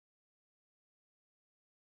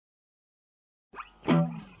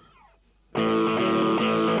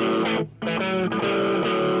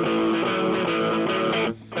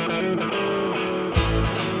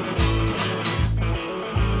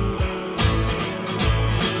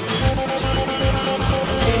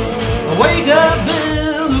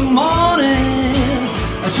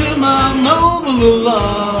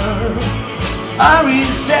alarm. I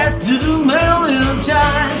reset to the million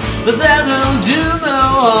times, but that don't do no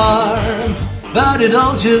harm. But it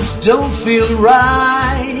all just don't feel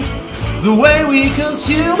right. The way we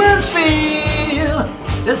consume and feel,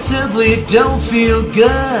 it simply don't feel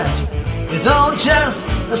good. It's all just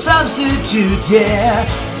a substitute, yeah.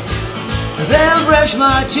 And then brush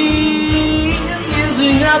my teeth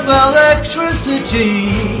using up electricity.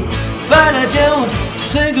 But I don't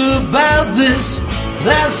think about this,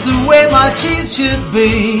 that's the way my teeth should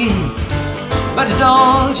be. But it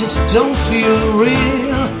all just don't feel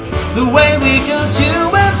real. The way we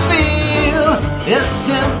consume and feel, it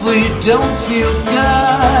simply don't feel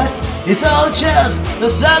good. It's all just a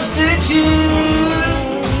substitute.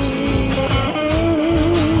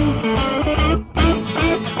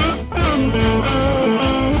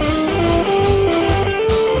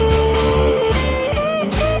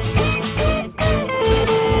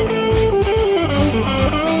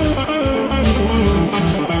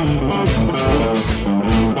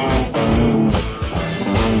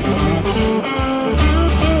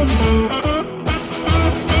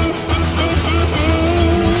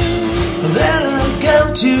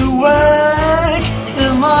 To work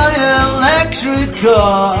in my electric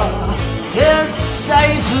car. It's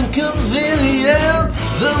safe and convenient,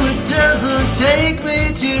 though it doesn't take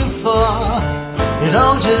me too far. It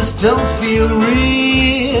all just don't feel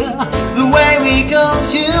real. The way we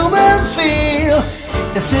consume and feel,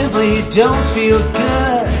 it simply don't feel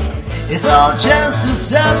good. It's all just a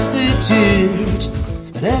substitute.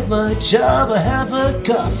 And at my job I have a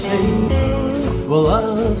coffee, well, I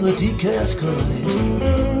love the decaf kind.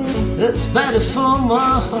 It's better for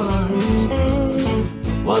my heart.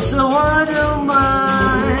 Well, so I don't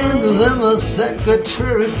mind. Then the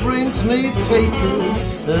secretary brings me papers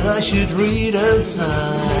that I should read and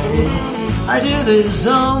sign. I do this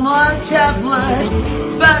on my tablet,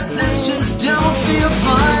 but this just don't feel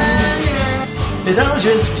fine, yeah. It all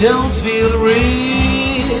just don't feel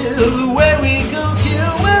real. The way we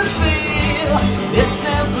consume and feel, it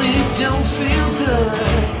simply don't feel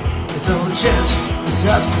good. It's all just a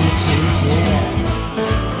substitute, yeah.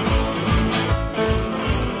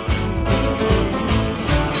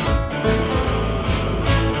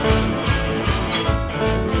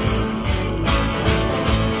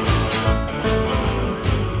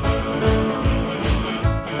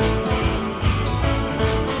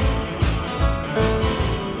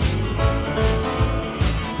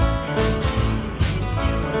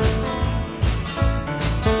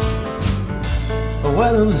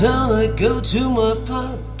 When I'm down, I go to my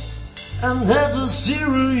pub and have a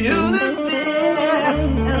 0-unit beer,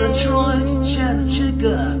 and I try to chat a chick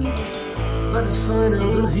up, but I find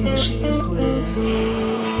out that she's queer.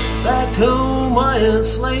 Back home I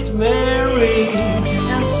inflate Mary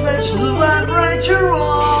and switch the vibrator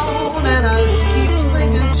on, and I